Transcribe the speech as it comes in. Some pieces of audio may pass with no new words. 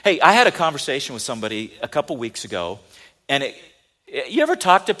Hey, I had a conversation with somebody a couple weeks ago, and you ever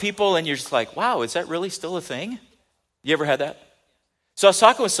talk to people and you're just like, wow, is that really still a thing? You ever had that? So I was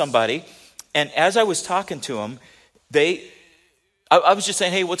talking with somebody, and as I was talking to them, I was just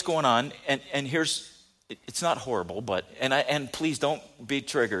saying, hey, what's going on? And it's not horrible, but, and please don't be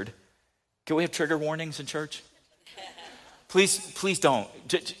triggered. Can we have trigger warnings in church? Please don't.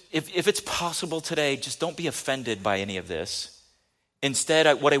 If it's possible today, just don't be offended by any of this. Instead,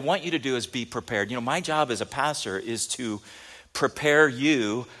 what I want you to do is be prepared. You know, my job as a pastor is to prepare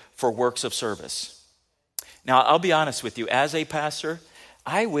you for works of service. Now, I'll be honest with you. As a pastor,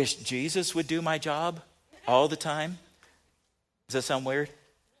 I wish Jesus would do my job all the time. Does that sound weird?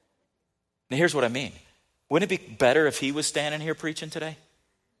 Now, here's what I mean. Wouldn't it be better if he was standing here preaching today?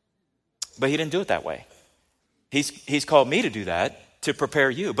 But he didn't do it that way. He's called me to do that, to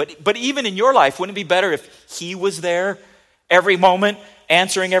prepare you. But even in your life, wouldn't it be better if he was there every moment,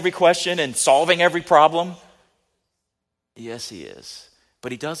 answering every question and solving every problem? Yes, he is.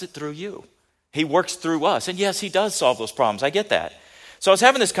 But he does it through you. He works through us. And yes, he does solve those problems. I get that. So I was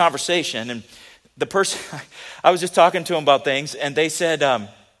having this conversation, and the person, I was just talking to him about things, and they said,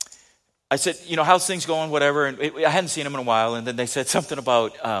 I said, you know, how's things going, whatever. And I hadn't seen him in a while. And then they said something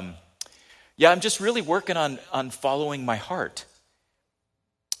about, yeah, I'm just really working on following my heart.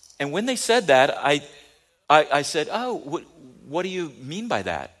 And when they said that, I said, oh, what do you mean by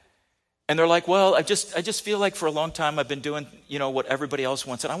that? And they're like, well, I just feel like for a long time I've been doing, you know, what everybody else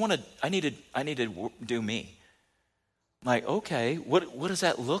wants, and I need to do me. I'm like, okay, what does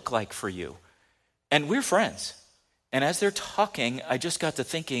that look like for you? And we're friends. And as they're talking, I just got to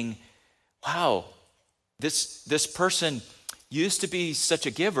thinking, wow, this person used to be such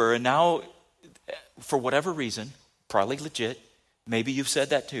a giver, and now, for whatever reason, probably legit, maybe you've said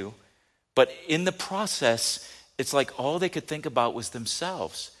that too, but in the process, it's like all they could think about was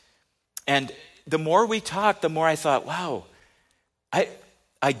themselves. And the more we talked, the more I thought, wow,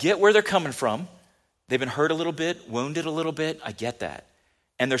 I get where they're coming from. They've been hurt a little bit, wounded a little bit. I get that.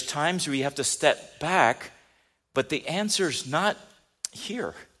 And there's times where you have to step back, but the answer's not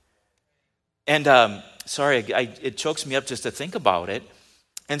here. And it chokes me up just to think about it.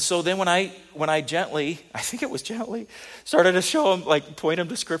 And so then when I gently, I think it was gently, started to show them, like point them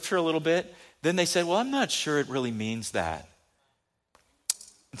to scripture a little bit, then they said, well, I'm not sure it really means that.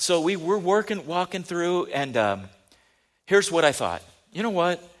 And so we were walking through, and here's what I thought. You know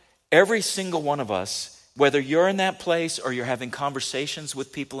what? Every single one of us, whether you're in that place or you're having conversations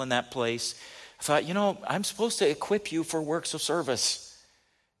with people in that place, I thought, you know, I'm supposed to equip you for works of service.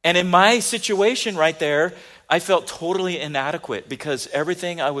 And in my situation right there, I felt totally inadequate because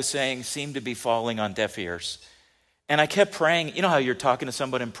everything I was saying seemed to be falling on deaf ears. And I kept praying. You know how you're talking to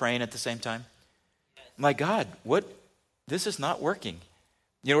somebody and praying at the same time? My God, this is not working.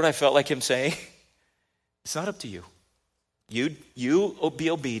 You know what I felt like him saying? It's not up to you. You be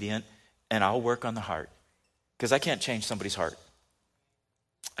obedient, and I'll work on the heart. Because I can't change somebody's heart.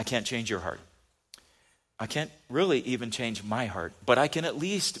 I can't change your heart. I can't really even change my heart, but I can at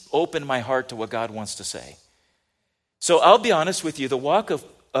least open my heart to what God wants to say. So I'll be honest with you, the walk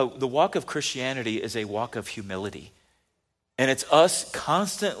of Christianity is a walk of humility. And it's us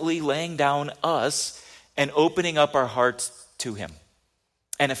constantly laying down us and opening up our hearts to him.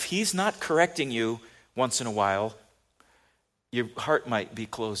 And if he's not correcting you once in a while, your heart might be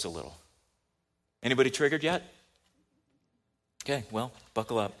closed a little. Anybody triggered yet? Okay, well,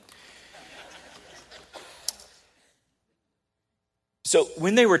 buckle up. So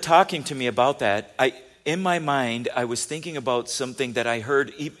when they were talking to me about that, in my mind, I was thinking about something that I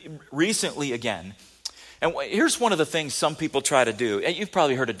heard recently again. And here's one of the things some people try to do. You've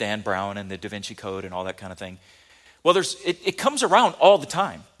probably heard of Dan Brown and the Da Vinci Code and all that kind of thing. Well, it comes around all the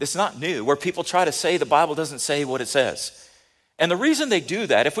time. It's not new, where people try to say the Bible doesn't say what it says. And the reason they do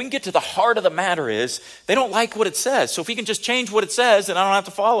that, if we can get to the heart of the matter, is they don't like what it says. So if we can just change what it says, then I don't have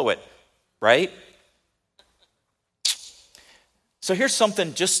to follow it, right? So here's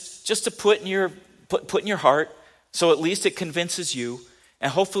something just to put in your heart, so at least it convinces you,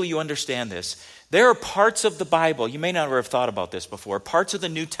 and hopefully you understand this. There are parts of the Bible, you may never have thought about this before, parts of the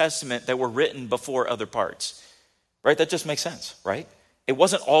New Testament that were written before other parts, right? That just makes sense, right? It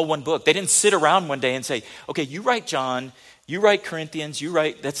wasn't all one book. They didn't sit around one day and say, okay, you write John, you write Corinthians,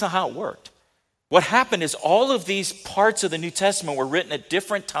 that's not how it worked. What happened is all of these parts of the New Testament were written at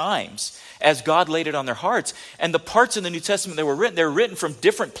different times as God laid it on their hearts. And the parts in the New Testament that were written, they were written from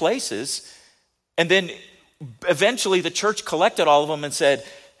different places. And then eventually the church collected all of them and said,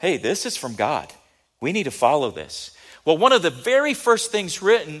 hey, this is from God. We need to follow this. Well, one of the very first things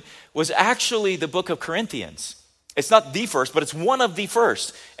written was actually the book of Corinthians. It's not the first, but it's one of the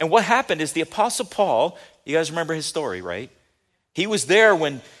first. And what happened is the Apostle Paul, you guys remember his story, right? He was there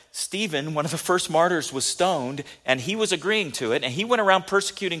when Stephen, one of the first martyrs, was stoned, and he was agreeing to it, and he went around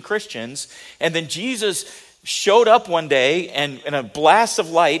persecuting Christians, and then Jesus showed up one day, and in a blast of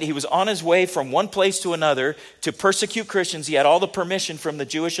light, he was on his way from one place to another to persecute Christians. He had all the permission from the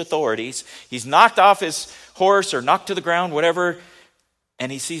Jewish authorities. He's knocked off his horse or knocked to the ground, whatever,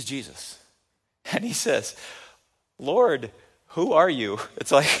 and he sees Jesus. And he says, Lord, who are you?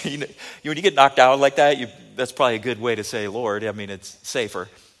 It's like, when you get knocked out like that, that's probably a good way to say Lord. I mean, it's safer.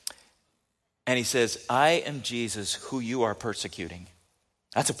 And he says, I am Jesus who you are persecuting.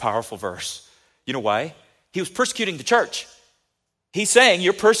 That's a powerful verse. You know why? He was persecuting the church. He's saying,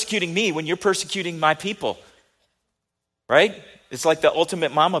 you're persecuting me when you're persecuting my people. Right? It's like the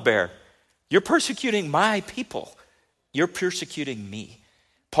ultimate mama bear. You're persecuting my people. You're persecuting me.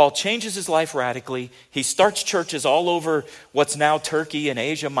 Paul changes his life radically. He starts churches all over what's now Turkey and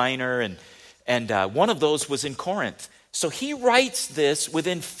Asia Minor, and one of those was in Corinth. So he writes this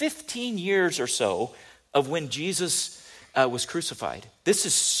within 15 years or so of when Jesus was crucified. This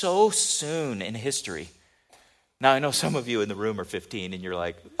is so soon in history. Now, I know some of you in the room are 15 and you're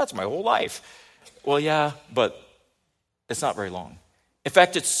like, that's my whole life. Well, yeah, but it's not very long. In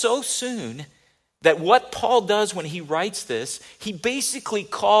fact, it's so soon that what Paul does when he writes this, he basically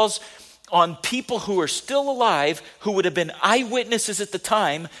calls on people who are still alive, who would have been eyewitnesses at the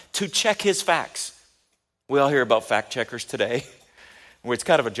time, to check his facts. We all hear about fact checkers today, where it's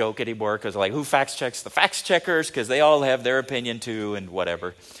kind of a joke anymore, because like, who fact checks the fact checkers? Because they all have their opinion too, and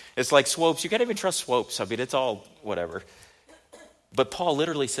whatever. It's like Swopes. You can't even trust Swopes. I mean, it's all whatever. But Paul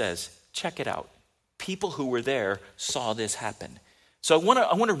literally says, check it out. People who were there saw this happen. So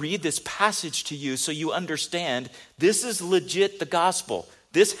I want to read this passage to you so you understand this is legit the gospel.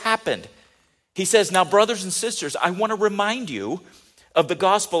 This happened. He says, now brothers and sisters, I want to remind you of the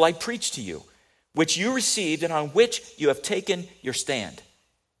gospel I preached to you, which you received and on which you have taken your stand.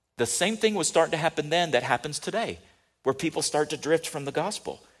 The same thing was starting to happen then that happens today, where people start to drift from the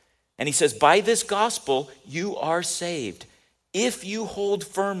gospel. And he says, by this gospel you are saved, if you hold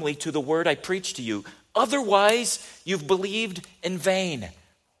firmly to the word I preached to you. Otherwise, you've believed in vain.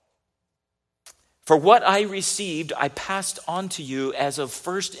 For what I received, I passed on to you as of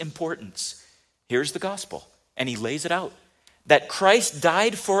first importance. Here's the gospel, and he lays it out. That Christ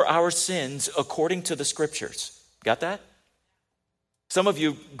died for our sins according to the scriptures. Got that? Some of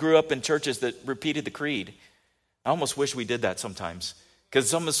you grew up in churches that repeated the creed. I almost wish we did that sometimes, because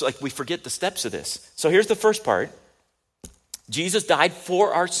it's almost like we forget the steps of this. So here's the first part. Jesus died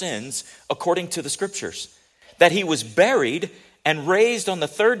for our sins according to the scriptures, that he was buried and raised on the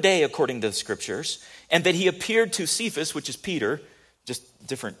third day according to the scriptures, and that he appeared to Cephas, which is Peter, just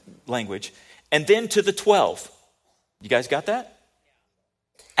different language, and then to the 12. You guys got that?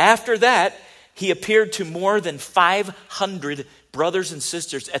 After that, he appeared to more than 500 brothers and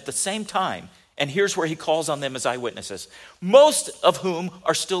sisters at the same time, and here's where he calls on them as eyewitnesses, most of whom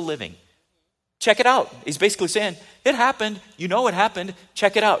are still living. Check it out. He's basically saying, it happened. You know it happened.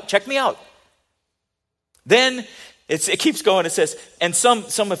 Check it out. Check me out. Then it keeps going. It says, and some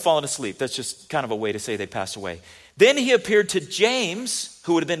have fallen asleep. That's just kind of a way to say they passed away. Then he appeared to James,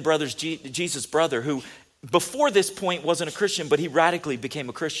 who would have been Jesus' brother, who before this point wasn't a Christian, but he radically became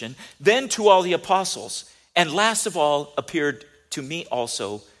a Christian. Then to all the apostles. And last of all, appeared to me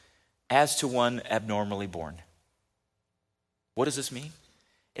also as to one abnormally born. What does this mean?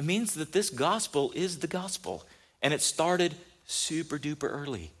 It means that this gospel is the gospel. And it started super duper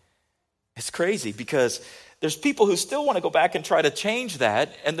early. It's crazy because there's people who still want to go back and try to change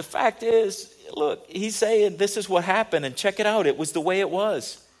that. And the fact is, look, he's saying this is what happened and check it out. It was the way it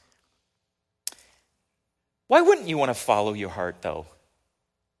was. Why wouldn't you want to follow your heart though?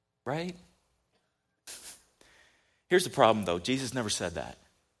 Right? Here's the problem though. Jesus never said that.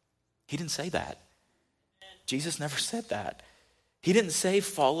 He didn't say that. Jesus never said that. He didn't say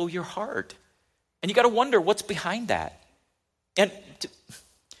follow your heart. And you got to wonder what's behind that. And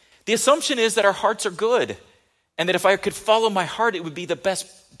the assumption is that our hearts are good and that if I could follow my heart, it would be the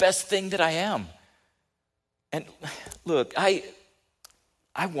best thing that I am. And look, I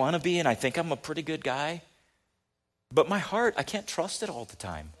want to be, and I think I'm a pretty good guy, but my heart, I can't trust it all the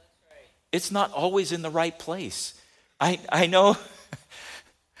time. It's not always in the right place. I know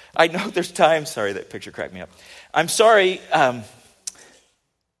there's times, sorry, that picture cracked me up. I'm sorry, I'm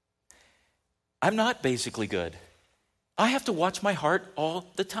not basically good. I have to watch my heart all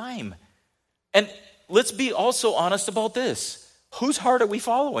the time. And let's be also honest about this. Whose heart are we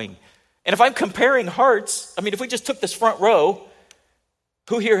following? And if I'm comparing hearts, I mean, if we just took this front row,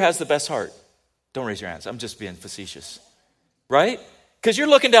 who here has the best heart? Don't raise your hands. I'm just being facetious. Right? Because you're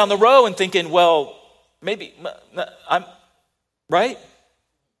looking down the row and thinking, well, maybe I'm right?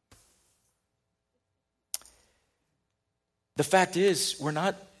 The fact is, we're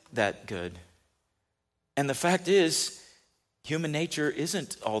not that good. And the fact is, human nature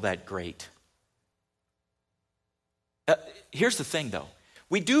isn't all that great. Here's the thing, though.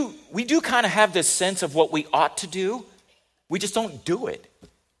 We do kind of have this sense of what we ought to do. We just don't do it.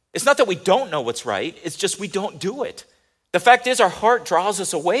 It's not that we don't know what's right. It's just we don't do it. The fact is, our heart draws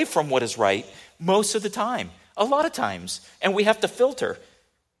us away from what is right most of the time, a lot of times, and we have to filter.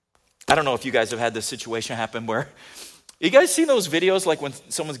 I don't know if you guys have had this situation happen where, you guys seen those videos like when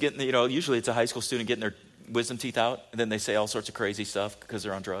someone's getting, usually it's a high school student getting their wisdom teeth out, and then they say all sorts of crazy stuff because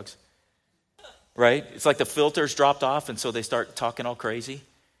they're on drugs, right? It's like the filter's dropped off, and so they start talking all crazy.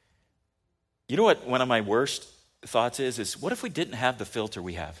 You know what one of my worst thoughts is what if we didn't have the filter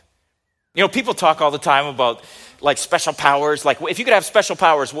we have? People talk all the time about like special powers. Like if you could have special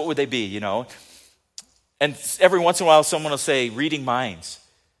powers, what would they be, And every once in a while someone will say reading minds.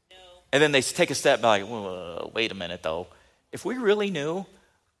 No. And then they take a step back, well, wait a minute though. If we really knew,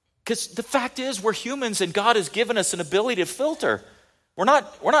 because the fact is we're humans and God has given us an ability to filter. We're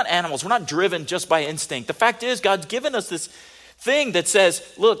not animals. We're not driven just by instinct. The fact is God's given us this thing that says,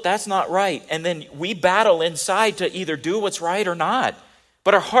 look, that's not right. And then we battle inside to either do what's right or not.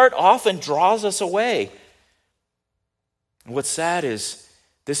 But our heart often draws us away. And what's sad is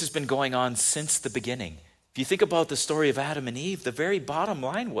this has been going on since the beginning. If you think about the story of Adam and Eve, the very bottom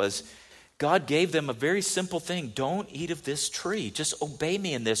line was God gave them a very simple thing. Don't eat of this tree. Just obey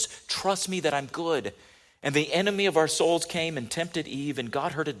me in this. Trust me that I'm good. And the enemy of our souls came and tempted Eve, and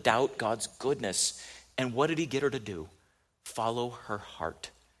got her to doubt God's goodness. And what did he get her to do? Follow her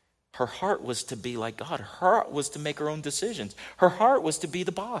heart. Her heart was to be like God. Her heart was to make her own decisions. Her heart was to be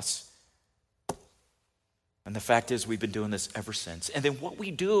the boss. And the fact is, we've been doing this ever since. And then what we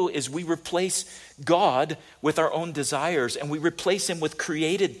do is we replace God with our own desires, and we replace him with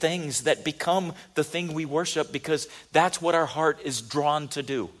created things that become the thing we worship because that's what our heart is drawn to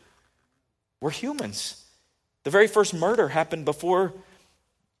do. We're humans. The very first murder happened before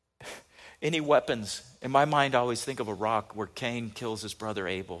any weapons. In my mind, I always think of a rock where Cain kills his brother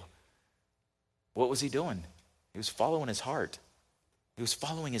Abel. What was he doing? He was following his heart. He was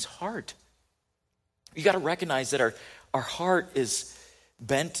following his heart. You got to recognize that our heart is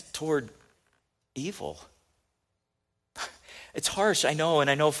bent toward evil. It's harsh, I know, and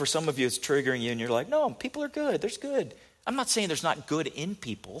I know for some of you it's triggering you, and you're like, no, people are good. There's good. I'm not saying there's not good in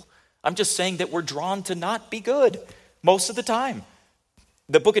people. I'm just saying that we're drawn to not be good most of the time.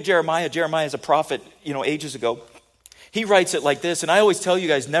 The book of Jeremiah is a prophet, ages ago. He writes it like this, and I always tell you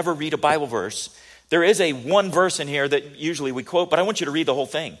guys, never read a Bible verse. There is a one verse in here that usually we quote, but I want you to read the whole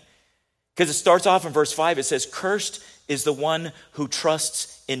thing. Because it starts off in verse 5, it says, cursed is the one who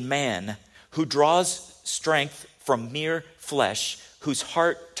trusts in man, who draws strength from mere flesh, whose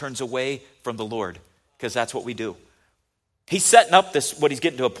heart turns away from the Lord. Because that's what we do. He's setting up what he's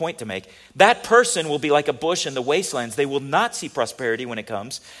getting to a point to make. That person will be like a bush in the wastelands. They will not see prosperity when it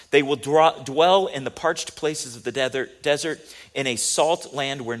comes. They will dwell in the parched places of the desert, in a salt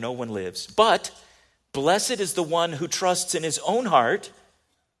land where no one lives. But blessed is the one who trusts in his own heart.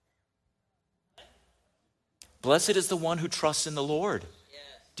 Blessed is the one who trusts in the Lord.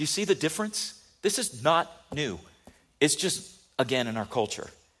 Do you see the difference? This is not new. It's just, again, in our culture.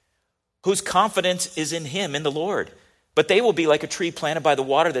 Whose confidence is in him, in the Lord. But they will be like a tree planted by the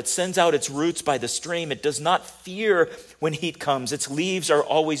water that sends out its roots by the stream. It does not fear when heat comes. Its leaves are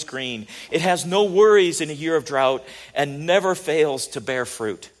always green. It has no worries in a year of drought and never fails to bear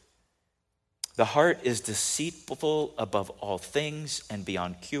fruit. The heart is deceitful above all things and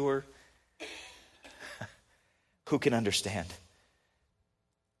beyond cure. Who can understand?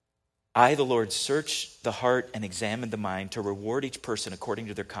 I, the Lord, search the heart and examine the mind to reward each person according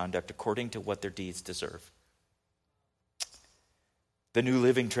to their conduct, according to what their deeds deserve. The New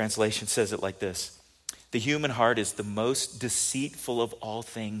Living Translation says it like this. The human heart is the most deceitful of all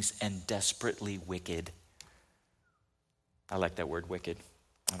things and desperately wicked. I like that word, wicked.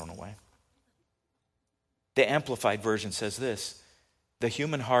 I don't know why. The Amplified Version says this. The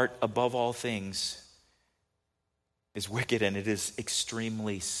human heart, above all things, is wicked and it is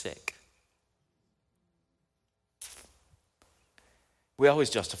extremely sick. We always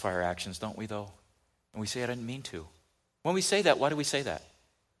justify our actions, don't we, though? And we say, I didn't mean to. When we say that, why do we say that?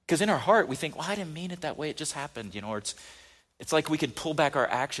 Because in our heart, we think, well, I didn't mean it that way. It just happened. Or it's like we can pull back our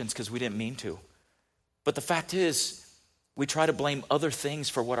actions because we didn't mean to. But the fact is, we try to blame other things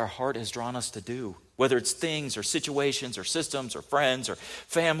for what our heart has drawn us to do, whether it's things or situations or systems or friends or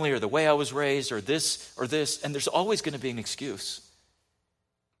family or the way I was raised or this, and there's always going to be an excuse.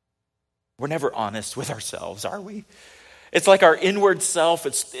 We're never honest with ourselves, are we? It's like our inward self,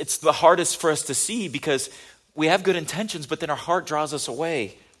 it's the hardest for us to see because we have good intentions, but then our heart draws us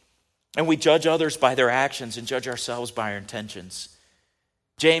away. And we judge others by their actions and judge ourselves by our intentions.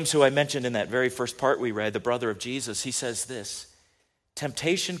 James, who I mentioned in that very first part we read, the brother of Jesus, he says this: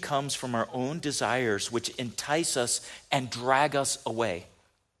 temptation comes from our own desires, which entice us and drag us away.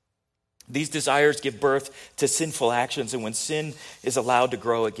 These desires give birth to sinful actions, and when sin is allowed to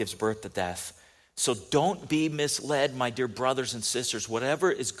grow, it gives birth to death. So don't be misled, my dear brothers and sisters.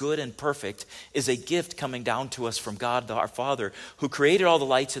 Whatever is good and perfect is a gift coming down to us from God, our Father, who created all the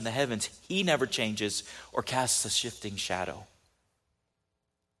lights in the heavens. He never changes or casts a shifting shadow.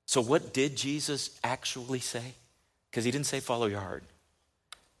 So what did Jesus actually say? Because he didn't say follow your heart.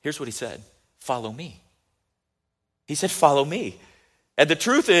 Here's what he said: follow me. He said follow me. And the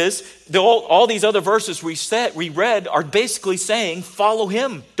truth is, all these other verses we read are basically saying follow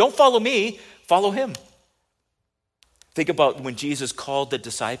him. Don't follow me, follow him. Think about when Jesus called the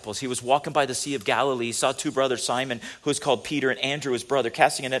disciples. He was walking by the Sea of Galilee. He saw two brothers, Simon, who was called Peter, and Andrew, his brother,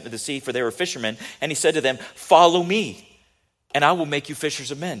 casting a net into the sea, for they were fishermen. And he said to them, follow me, and I will make you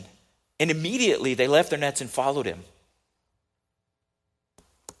fishers of men. And immediately they left their nets and followed him.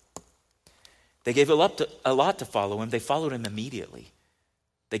 They gave a lot to follow him. They followed him immediately.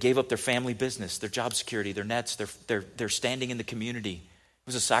 They gave up their family business, their job security, their nets, their standing in the community. It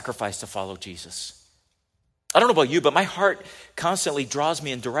was a sacrifice to follow Jesus. I don't know about you, but my heart constantly draws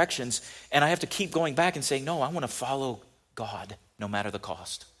me in directions, and I have to keep going back and saying, no, I want to follow God no matter the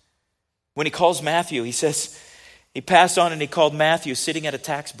cost. When he calls Matthew, he says, he passed on and he called Matthew sitting at a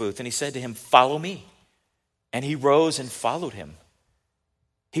tax booth, and he said to him, follow me. And he rose and followed him.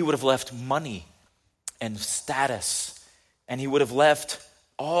 He would have left money and status, and he would have left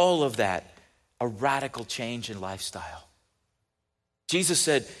all of that, a radical change in lifestyle. Jesus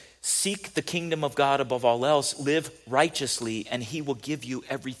said, seek the kingdom of God above all else, live righteously, and he will give you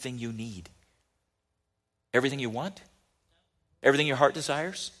everything you need. Everything you want? Everything your heart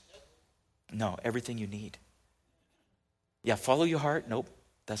desires? No, everything you need. Yeah, follow your heart? Nope,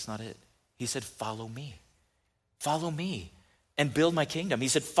 that's not it. He said, follow me. Follow me and build my kingdom. He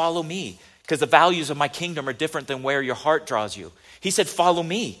said, follow me, because the values of my kingdom are different than where your heart draws you. He said, follow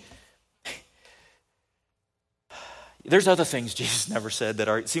me. There's other things Jesus never said that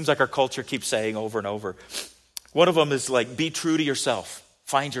it seems like our culture keeps saying over and over. One of them is like, be true to yourself.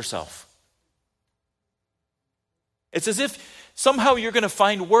 Find yourself. It's as if somehow you're going to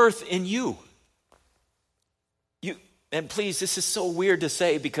find worth in you. And please, this is so weird to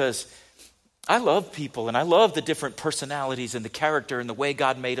say because I love people and I love the different personalities and the character and the way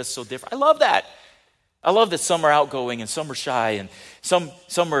God made us so different. I love that. I love that some are outgoing and some are shy and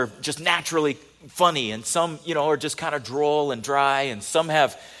some are just naturally funny and some, are just kind of droll and dry and some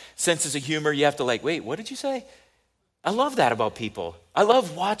have senses of humor. You have to wait, what did you say? I love that about people. I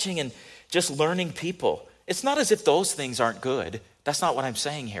love watching and just learning people. It's not as if those things aren't good. That's not what I'm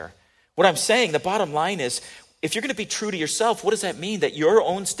saying here. What I'm saying, the bottom line is, if you're going to be true to yourself, what does that mean? That your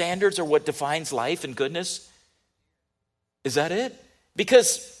own standards are what defines life and goodness? Is that it?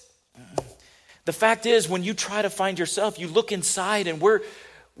 Because the fact is, when you try to find yourself, you look inside and we're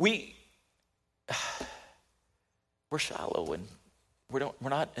shallow and we're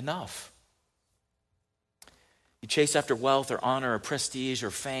not enough. You chase after wealth or honor or prestige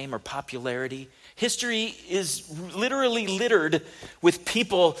or fame or popularity. History is literally littered with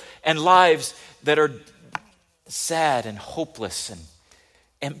people and lives that are sad and hopeless and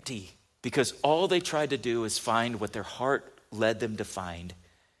empty because all they tried to do is find what their heart led them to find,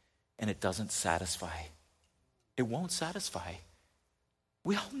 and it doesn't satisfy. It won't satisfy.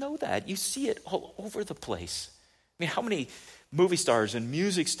 We all know that. You see it all over the place. I mean, how many movie stars and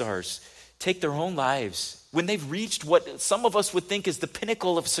music stars take their own lives when they've reached what some of us would think is the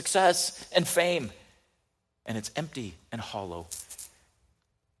pinnacle of success and fame, and it's empty and hollow.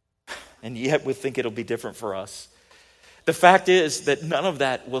 And yet we think it'll be different for us. The fact is that none of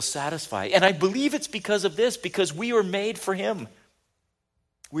that will satisfy. And I believe it's because of this, because we were made for him.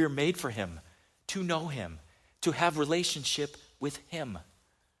 We are made for him, to know him, to have relationship with him.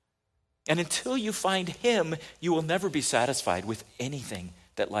 And until you find him, you will never be satisfied with anything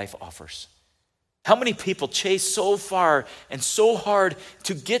that life offers. How many people chase so far and so hard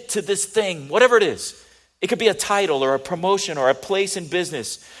to get to this thing, whatever it is? It could be a title or a promotion or a place in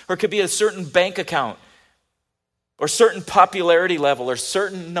business, or it could be a certain bank account or certain popularity level or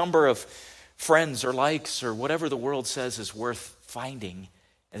certain number of friends or likes or whatever the world says is worth finding.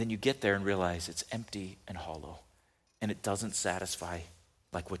 And then you get there and realize it's empty and hollow, and it doesn't satisfy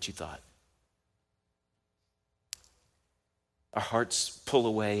like what you thought. Our hearts pull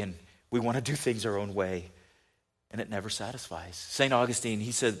away and we want to do things our own way, and it never satisfies. St. Augustine,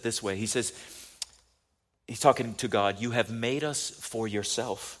 he said it this way. He says, he's talking to God, "You have made us for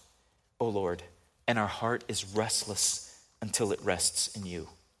yourself, O Lord, and our heart is restless until it rests in you."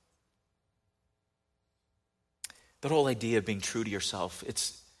 The whole idea of being true to yourself,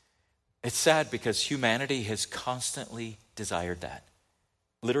 it's sad because humanity has constantly desired that,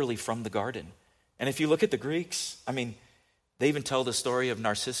 literally from the garden. And if you look at the Greeks, I mean, they even tell the story of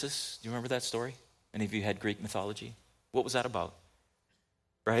Narcissus. Do you remember that story? Any of you had Greek mythology? What was that about?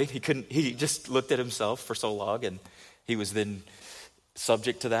 Right? He just looked at himself for so long, and he was then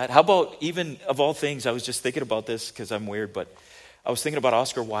subject to that. How about, even of all things, I was just thinking about this because I'm weird, but I was thinking about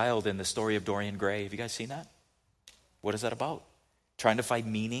Oscar Wilde and the story of Dorian Gray. Have you guys seen that? What is that about? Trying to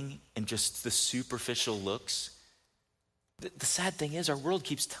find meaning in just the superficial looks. The sad thing is, our world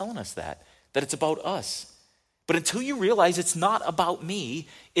keeps telling us that it's about us. But until you realize it's not about me,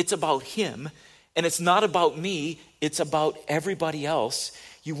 it's about him, and it's not about me, it's about everybody else,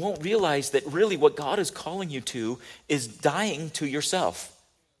 you won't realize that really what God is calling you to is dying to yourself.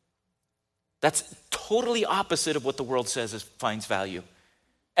 That's totally opposite of what the world says finds value.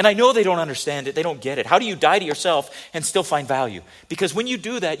 And I know they don't understand it. They don't get it. How do you die to yourself and still find value? Because when you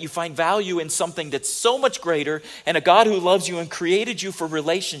do that, you find value in something that's so much greater, and a God who loves you and created you for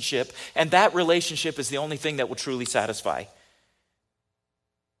relationship, and that relationship is the only thing that will truly satisfy.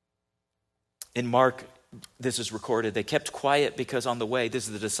 In Mark, this is recorded, they kept quiet because on the way, this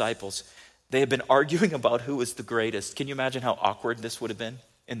is the disciples, they had been arguing about who was the greatest. Can you imagine how awkward this would have been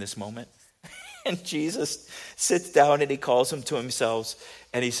in this moment? And Jesus sits down and he calls them to himself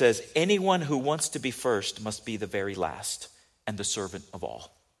and he says, "Anyone who wants to be first must be the very last and the servant of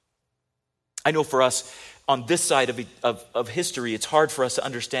all." I know for us on this side of history, it's hard for us to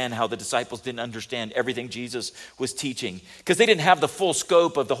understand how the disciples didn't understand everything Jesus was teaching, because they didn't have the full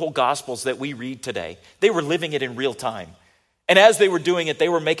scope of the whole Gospels that we read today. They were living it in real time. And as they were doing it, they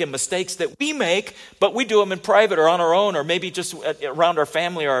were making mistakes that we make, but we do them in private or on our own, or maybe just around our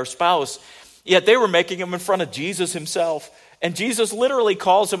family or our spouse. Yet they were making them in front of Jesus himself. And Jesus literally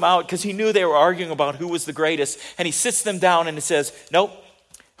calls them out because he knew they were arguing about who was the greatest. And he sits them down and he says, "Nope,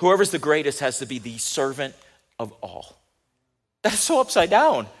 whoever's the greatest has to be the servant of all." That's so upside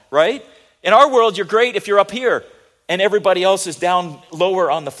down, right? In our world, you're great if you're up here and everybody else is down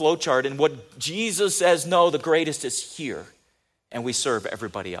lower on the flow chart. And what Jesus says, no, the greatest is here. And we serve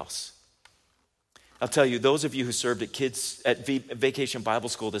everybody else. I'll tell you, those of you who served at kids at Vacation Bible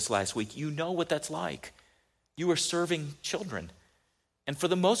School this last week, you know what that's like. You are serving children. And for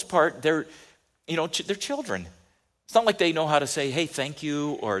the most part, they're children. It's not like they know how to say, "Hey, thank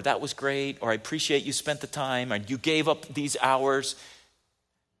you," or "That was great," or "I appreciate you spent the time," or "You gave up these hours."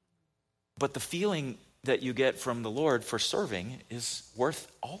 But the feeling that you get from the Lord for serving is worth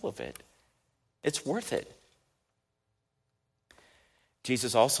all of it. It's worth it.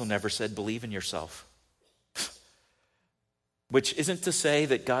 Jesus also never said, "Believe in yourself." Which isn't to say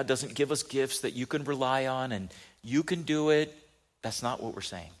that God doesn't give us gifts that you can rely on and you can do it. That's not what we're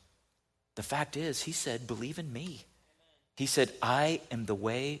saying. The fact is, he said, "Believe in me." He said, "I am the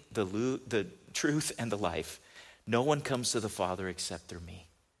way, the truth, and the life. No one comes to the Father except through me."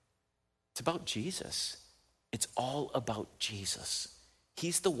 It's about Jesus. It's all about Jesus.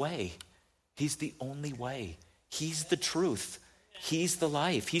 He's the way. He's the only way. He's the truth. He's the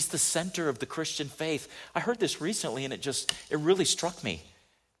life. He's the center of the Christian faith. I heard this recently and it really struck me.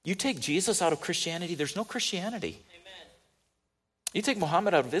 You take Jesus out of Christianity, there's no Christianity. Amen. You take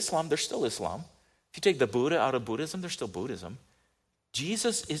Muhammad out of Islam, there's still Islam. If you take the Buddha out of Buddhism, there's still Buddhism.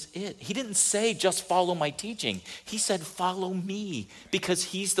 Jesus is it. He didn't say just follow my teaching. He said follow me, because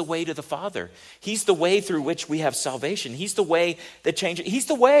he's the way to the Father. He's the way through which we have salvation. He's the way that changes. He's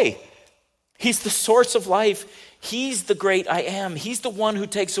the way. He's the source of life. He's the great I am. He's the one who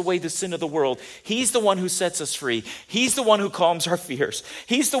takes away the sin of the world. He's the one who sets us free. He's the one who calms our fears.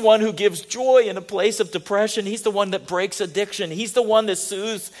 He's the one who gives joy in a place of depression. He's the one that breaks addiction. He's the one that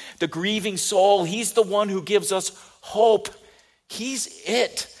soothes the grieving soul. He's the one who gives us hope. He's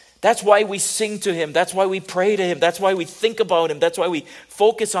it. That's why we sing to him. That's why we pray to him. That's why we think about him. That's why we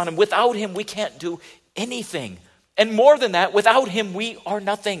focus on him. Without him, we can't do anything. And more than that, without him, we are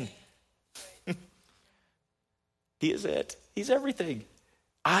nothing. He is it. He's everything.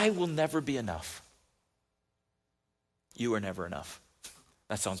 I will never be enough. You are never enough.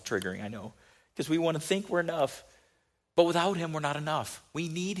 That sounds triggering, I know, because we want to think we're enough. But without him, we're not enough. We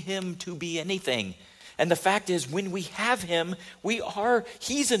need him to be anything. And the fact is, when we have him,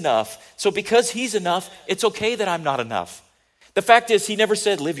 he's enough. So because he's enough, it's okay that I'm not enough. The fact is, he never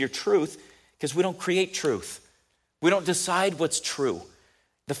said, live your truth, because we don't create truth. We don't decide what's true.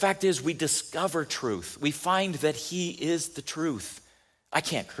 The fact is, we discover truth. We find that he is the truth. I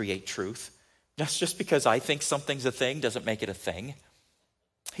can't create truth. Just because I think something's a thing doesn't make it a thing.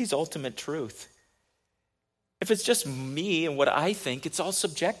 He's ultimate truth. If it's just me and what I think, it's all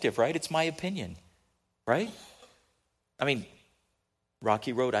subjective, right? It's my opinion, right? I mean,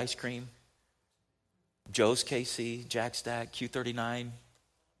 Rocky Road ice cream, Joe's KC, Jack Stack, Q39,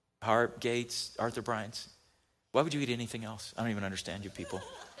 Harp, Gates, Arthur Bryant's. Why would you eat anything else? I don't even understand you people.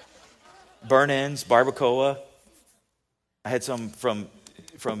 Burn ends, barbacoa. I had some from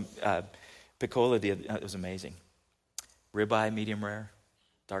Picola. It was amazing. Ribeye, medium rare,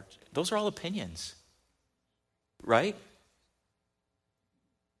 dark. Those are all opinions, right?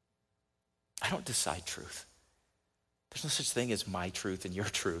 I don't decide truth. There's no such thing as my truth and your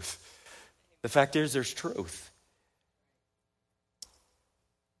truth. The fact is, there's truth.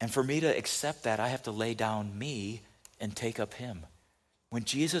 And for me to accept that, I have to lay down me and take up him. When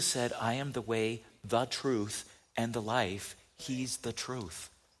Jesus said, I am the way, the truth, and the life, he's the truth.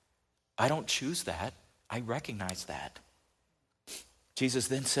 I don't choose that. I recognize that. Jesus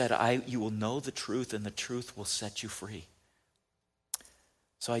then said, you will know the truth, and the truth will set you free.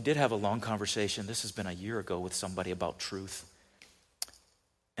 So I did have a long conversation. This has been a year ago with somebody about truth.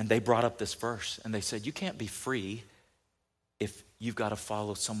 And they brought up this verse, and they said, you can't be free if you've got to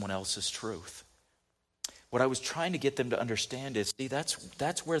follow someone else's truth. What I was trying to get them to understand is, see,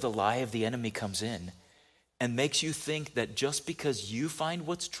 that's where the lie of the enemy comes in and makes you think that just because you find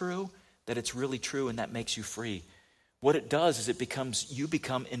what's true, that it's really true and that makes you free. What it does is you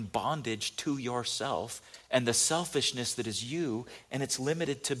become in bondage to yourself and the selfishness that is you, and it's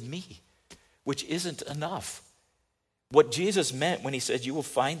limited to me, which isn't enough. What Jesus meant when he said, you will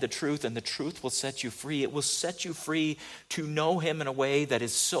find the truth and the truth will set you free. It will set you free to know him in a way that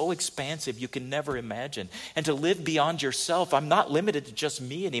is so expansive you can never imagine. And to live beyond yourself. I'm not limited to just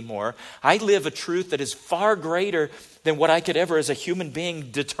me anymore. I live a truth that is far greater than what I could ever as a human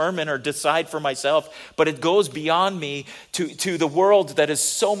being determine or decide for myself. But it goes beyond me to the world that is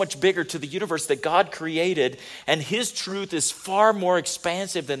so much bigger, to the universe that God created. And his truth is far more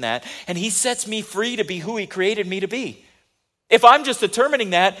expansive than that. And he sets me free to be who he created me to be. If I'm just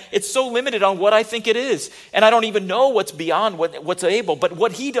determining that, it's so limited on what I think it is. And I don't even know what's beyond what's able. But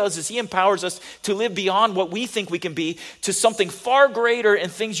what he does is he empowers us to live beyond what we think we can be to something far greater and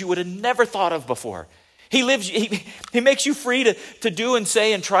things you would have never thought of before. He makes you free to do and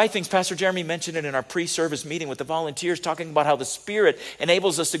say and try things. Pastor Jeremy mentioned it in our pre-service meeting with the volunteers, talking about how the Spirit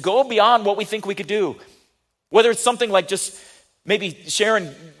enables us to go beyond what we think we could do. Whether it's something like just maybe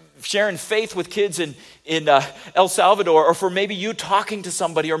sharing faith with kids in El Salvador, or for maybe you talking to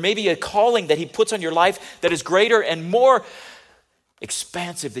somebody, or maybe a calling that he puts on your life that is greater and more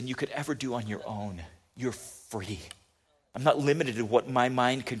expansive than you could ever do on your own. You're free. I'm not limited to what my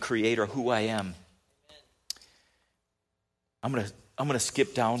mind can create or who I am. I'm going to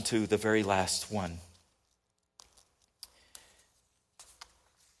skip down to the very last one.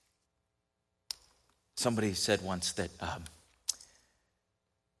 Somebody said once that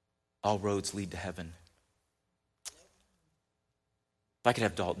all roads lead to heaven. If I could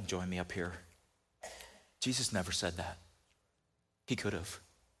have Dalton join me up here. Jesus never said that. He could have.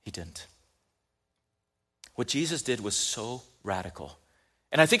 He didn't. What Jesus did was so radical.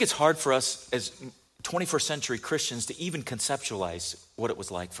 And I think it's hard for us as 21st century Christians to even conceptualize what it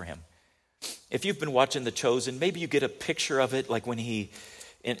was like for him. If you've been watching The Chosen, maybe you get a picture of it like when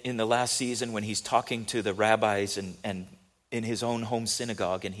in the last season, when he's talking to the rabbis and in his own home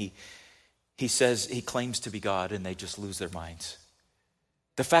synagogue, and he says he claims to be God, and they just lose their minds.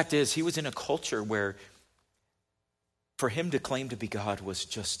 The fact is, he was in a culture where for him to claim to be God was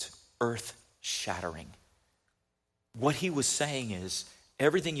just earth-shattering. What he was saying is,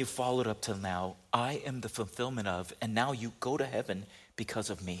 everything you followed up till now, I am the fulfillment of, and now you go to heaven because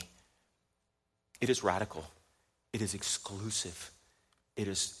of me. It is radical. It is exclusive. It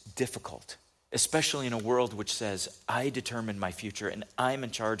is difficult, especially in a world which says, I determine my future and I'm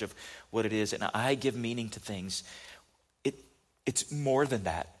in charge of what it is and I give meaning to things. It's more than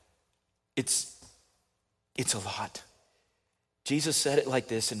that. It's a lot. Jesus said it like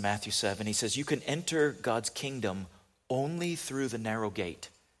this in Matthew 7. He says, you can enter God's kingdom only through the narrow gate.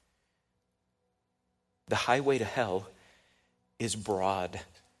 The highway to hell is broad,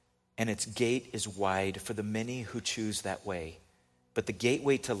 and its gate is wide for the many who choose that way. But the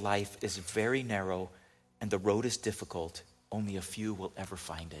gateway to life is very narrow, and the road is difficult. Only a few will ever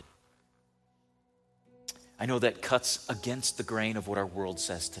find it. I know that cuts against the grain of what our world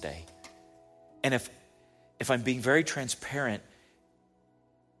says today. And if I'm being very transparent,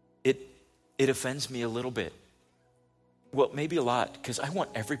 it offends me a little bit. Well, maybe a lot, because I want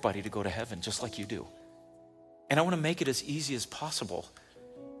everybody to go to heaven just like you do. And I want to make it as easy as possible.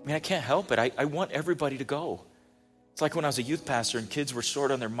 I mean, I can't help it. I want everybody to go. It's like when I was a youth pastor and kids were short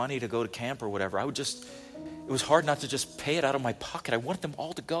on their money to go to camp or whatever. It was hard not to just pay it out of my pocket. I want them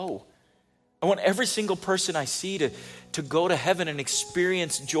all to go. I want every single person I see to go to heaven and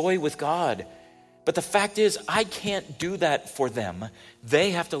experience joy with God. But the fact is, I can't do that for them.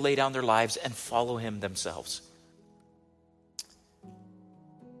 They have to lay down their lives and follow him themselves.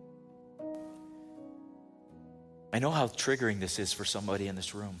 I know how triggering this is for somebody in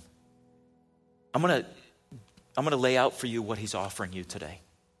this room. I'm going to lay out for you what he's offering you today.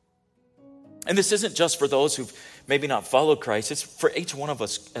 And this isn't just for those who've maybe not followed Christ. It's for each one of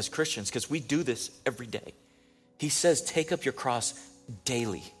us as Christians, because we do this every day. He says, take up your cross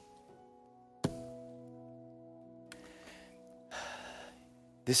daily.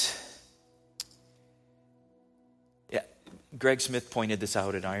 Greg Smith pointed this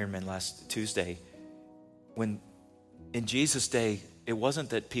out at Ironman last Tuesday. When in Jesus' day, it wasn't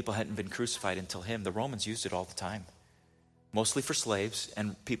that people hadn't been crucified until him. The Romans used it all the time, mostly for slaves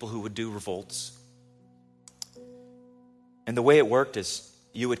and people who would do revolts. And the way it worked is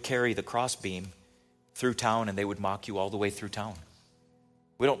you would carry the crossbeam through town and they would mock you all the way through town.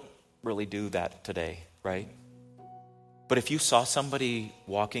 We don't really do that today, right? But if you saw somebody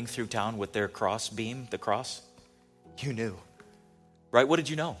walking through town with their crossbeam, the cross, you knew, right? What did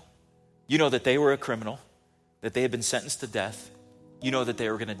you know? You know that they were a criminal, that they had been sentenced to death. You know that they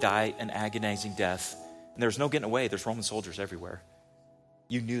were going to die an agonizing death. And there's no getting away. There's Roman soldiers everywhere.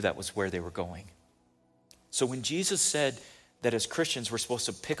 You knew that was where they were going. So when Jesus said that as Christians we're supposed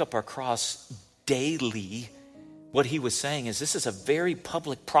to pick up our cross daily, what he was saying is this is a very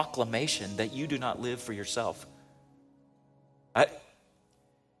public proclamation that you do not live for yourself.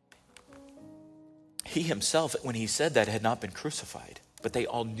 He himself, when he said that, had not been crucified, but they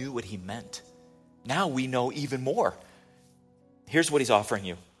all knew what he meant. Now we know even more. Here's what he's offering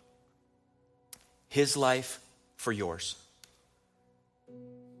you. His life for yours.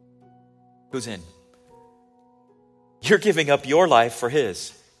 Who's in? You're giving up your life for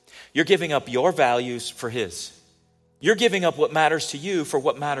his. You're giving up your values for his. You're giving up what matters to you for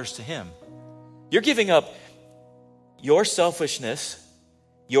what matters to him. You're giving up your selfishness,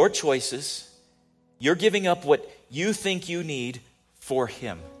 your choices. You're giving up what you think you need for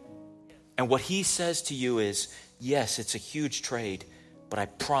him. And what he says to you is, yes, it's a huge trade, but I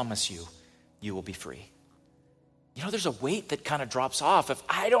promise you, you will be free. You know, there's a weight that kind of drops off. If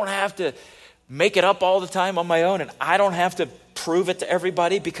I don't have to make it up all the time on my own and I don't have to prove it to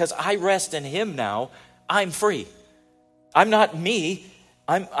everybody because I rest in him now, I'm free. I'm not me,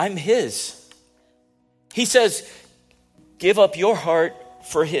 I'm his. He says, give up your heart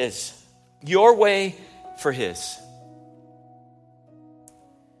for his, your way for his.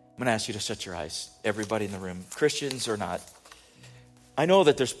 I'm going to ask you to shut your eyes, everybody in the room, Christians or not. I know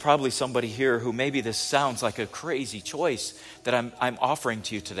that there's probably somebody here who maybe this sounds like a crazy choice that I'm offering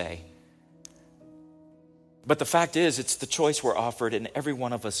to you today. But the fact is, it's the choice we're offered, and every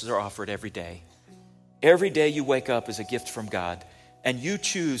one of us are offered every day. Every day you wake up is a gift from God, and you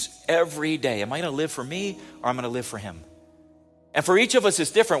choose every day, am I going to live for me or am I going to live for him? And for each of us,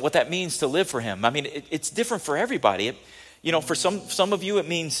 it's different what that means to live for him. I mean, it's different for everybody. For some of you, it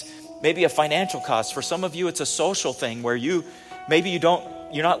means maybe a financial cost. For some of you, it's a social thing where you're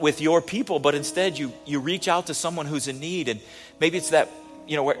not with your people, but instead you reach out to someone who's in need. And maybe it's that,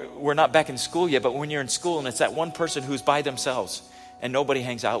 we're not back in school yet, but when you're in school and it's that one person who's by themselves and nobody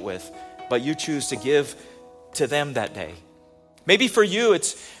hangs out with, but you choose to give to them that day. Maybe for you,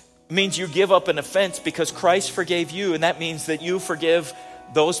 it means you give up an offense because Christ forgave you, and that means that you forgive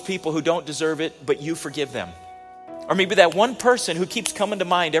those people who don't deserve it, but you forgive them. Or maybe that one person who keeps coming to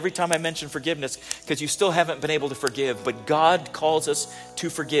mind every time I mention forgiveness because you still haven't been able to forgive, but God calls us to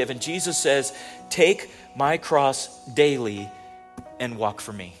forgive. And Jesus says, take my cross daily and walk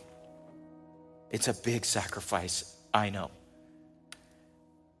for me. It's a big sacrifice, I know.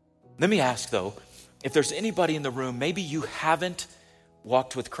 Let me ask though, if there's anybody in the room, maybe you haven't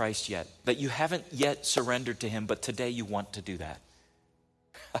walked with Christ yet, that you haven't yet surrendered to him, but today you want to do that.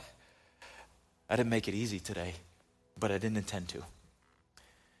 I didn't make it easy today, but I didn't intend to.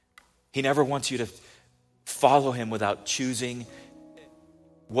 He never wants you to follow him without choosing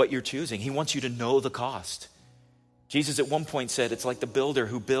what you're choosing. He wants you to know the cost. Jesus at one point said, it's like the builder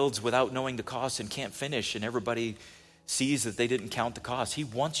who builds without knowing the cost and can't finish, and everybody sees that they didn't count the cost. He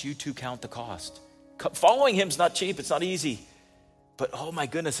wants you to count the cost. Following him is not cheap. It's not easy. But oh my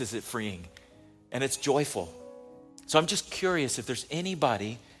goodness, is it freeing. And it's joyful. So I'm just curious if there's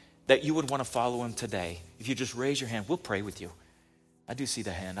anybody that you would want to follow him today. If you just raise your hand, we'll pray with you. I do see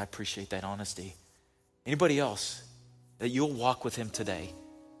the hand. I appreciate that honesty. Anybody else that you'll walk with him today?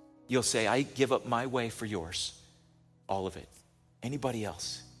 You'll say, I give up my way for yours. All of it. Anybody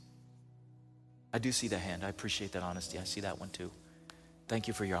else? I do see the hand. I appreciate that honesty. I see that one too. Thank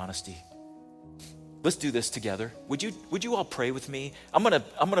you for your honesty. Let's do this together. Would you all pray with me? I'm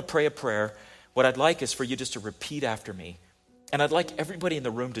gonna pray a prayer. What I'd like is for you just to repeat after me. And I'd like everybody in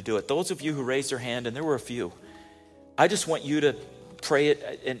the room to do it. Those of you who raised their hand, and there were a few, I just want you to pray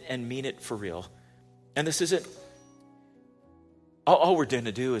it and mean it for real. And this isn't, all we're going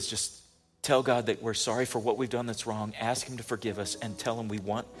to do is just tell God that we're sorry for what we've done that's wrong, ask him to forgive us, and tell him we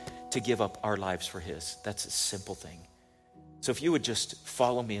want to give up our lives for his. That's a simple thing. So if you would just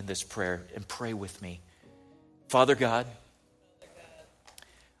follow me in this prayer and pray with me. Father God,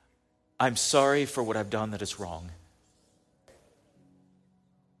 I'm sorry for what I've done that is wrong.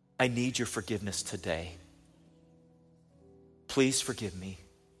 I need your forgiveness today. Please forgive me.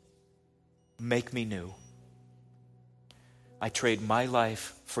 Make me new. I trade my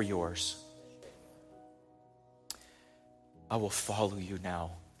life for yours. I will follow you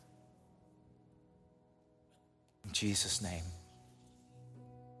now. In Jesus' name.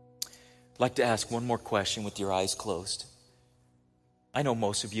 I'd like to ask one more question with your eyes closed. I know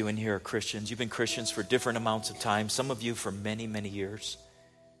most of you in here are Christians. You've been Christians for different amounts of time, some of you for many, many years.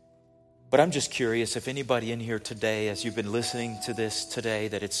 But I'm just curious if anybody in here today, as you've been listening to this today,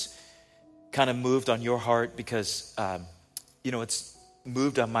 that it's kind of moved on your heart because, it's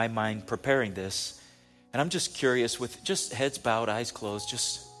moved on my mind preparing this. And I'm just curious, with just heads bowed, eyes closed,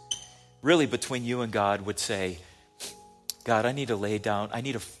 just really between you and God would say, God, I need to lay down, I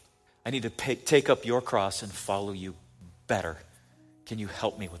need to take up your cross and follow you better. Can you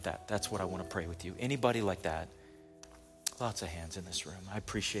help me with that? That's what I want to pray with you. Anybody like that? Lots of hands in this room. I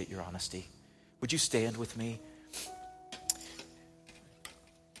appreciate your honesty. Would you stand with me?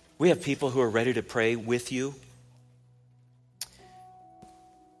 We have people who are ready to pray with you.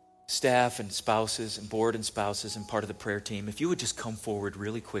 Staff and spouses and board and spouses and part of the prayer team. If you would just come forward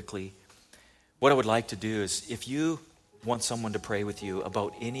really quickly. What I would like to do is, if you want someone to pray with you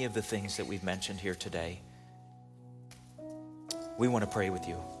about any of the things that we've mentioned here today, we want to pray with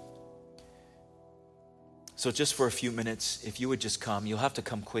you. So just for a few minutes, if you would just come, you'll have to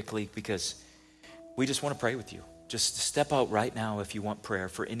come quickly because we just want to pray with you. Just step out right now if you want prayer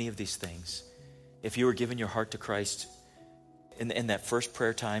for any of these things. If you were giving your heart to Christ in that first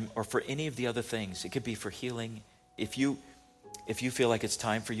prayer time, or for any of the other things, it could be for healing. If you feel like it's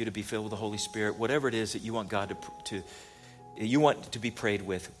time for you to be filled with the Holy Spirit, whatever it is that you want God you want to be prayed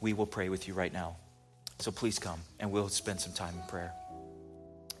with, we will pray with you right now. So please come and we'll spend some time in prayer.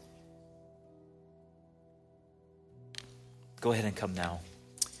 Go ahead and come now.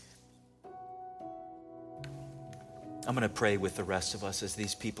 I'm going to pray with the rest of us as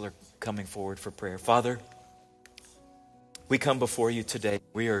these people are coming forward for prayer. Father, we come before you today.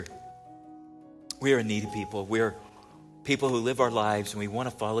 We are needy people. We are people who live our lives and we want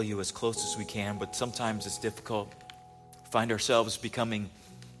to follow you as close as we can, but sometimes it's difficult. Find ourselves becoming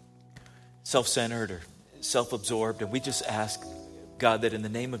self-centered or self-absorbed, and we just ask, God, that in the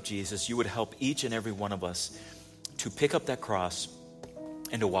name of Jesus, you would help each and every one of us to pick up that cross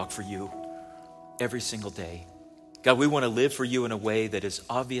and to walk for you every single day. God, we want to live for you in a way that is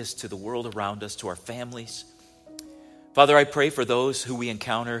obvious to the world around us, to our families. Father, I pray for those who we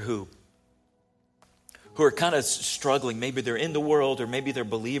encounter who are kind of struggling. Maybe they're in the world, or maybe they're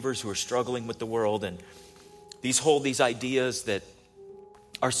believers who are struggling with the world, and hold these ideas that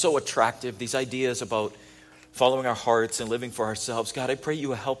are so attractive, these ideas about following our hearts and living for ourselves. God, I pray you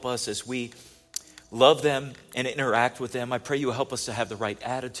will help us as we love them and interact with them. I pray you will help us to have the right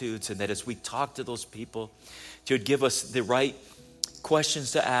attitudes, and that as we talk to those people, you would give us the right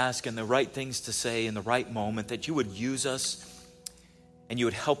questions to ask and the right things to say in the right moment, that you would use us and you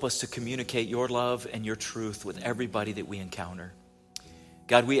would help us to communicate your love and your truth with everybody that we encounter.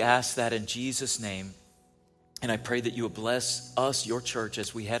 God, we ask that in Jesus' name, and I pray that you would bless us, your church,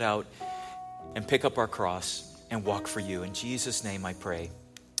 as we head out and pick up our cross and walk for you. In Jesus' name I pray.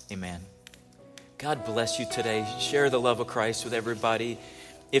 Amen. God bless you today. Share the love of Christ with everybody.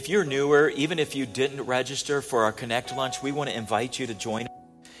 If you're newer, even if you didn't register for our Connect Lunch, we want to invite you to join.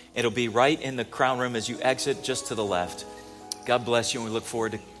 It'll be right in the crown room as you exit, just to the left. God bless you, and we look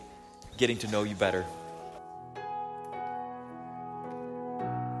forward to getting to know you better.